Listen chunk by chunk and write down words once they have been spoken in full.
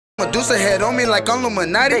Medusa head on me like I'm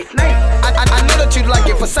Illuminati. I know that you like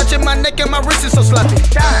it. Versace my neck and my wrist is so sloppy.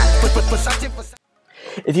 Versace.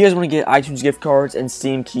 If you guys want to get iTunes gift cards and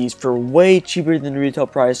Steam keys for way cheaper than the retail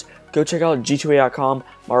price, go check out g2a.com.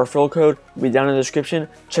 My referral code will be down in the description.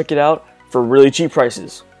 Check it out for really cheap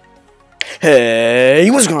prices.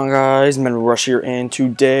 Hey, what's going on, guys? Madden Rush here, and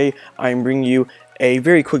today I'm bringing you a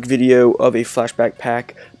very quick video of a flashback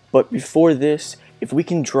pack. But before this, if we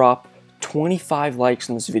can drop 25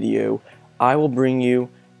 likes on this video, I will bring you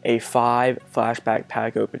a 5 flashback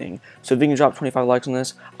pack opening. So if you can drop 25 likes on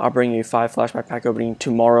this, I'll bring you a 5 flashback pack opening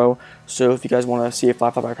tomorrow. So if you guys want to see a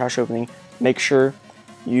 5 flashback pack opening, make sure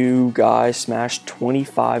you guys smash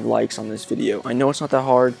 25 likes on this video. I know it's not that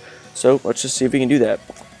hard, so let's just see if we can do that.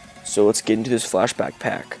 So let's get into this flashback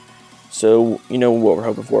pack. So you know what we're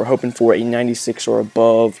hoping for. We're hoping for a 96 or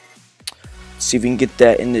above. Let's see if we can get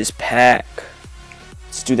that in this pack.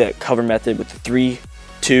 Let's do that cover method with the 3,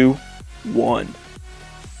 2, 1.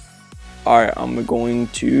 Alright, I'm going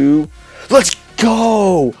to... Let's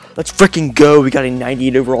go! Let's freaking go! We got a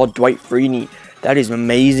 98 overall Dwight Freeney. That is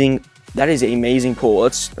amazing. That is an amazing pull.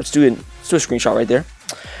 Let's do it. Let's do a screenshot right there.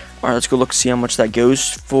 Alright, let's go look, see how much that goes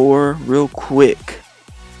for real quick.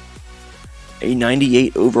 A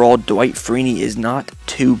 98 overall Dwight Freeney is not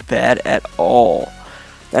too bad at all.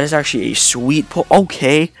 That is actually a sweet pull.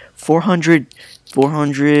 Okay,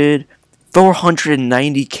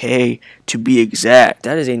 490k to be exact.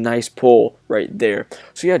 That is a nice pull right there.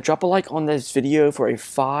 So yeah, drop a like on this video for a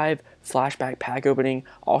 5 flashback pack opening.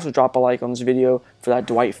 Also drop a like on this video for that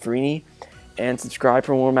Dwight Freeney, and subscribe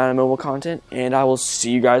for more Madden mobile content, and I will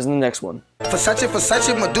see you guys in the next one.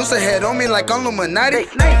 Versace, Medusa head on me like I'm Illuminati.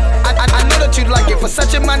 I know that you like it.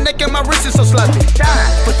 Versace my neck and my wrist is so sloppy.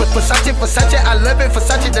 Versace, I love it.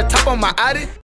 Versace the top of my Audi.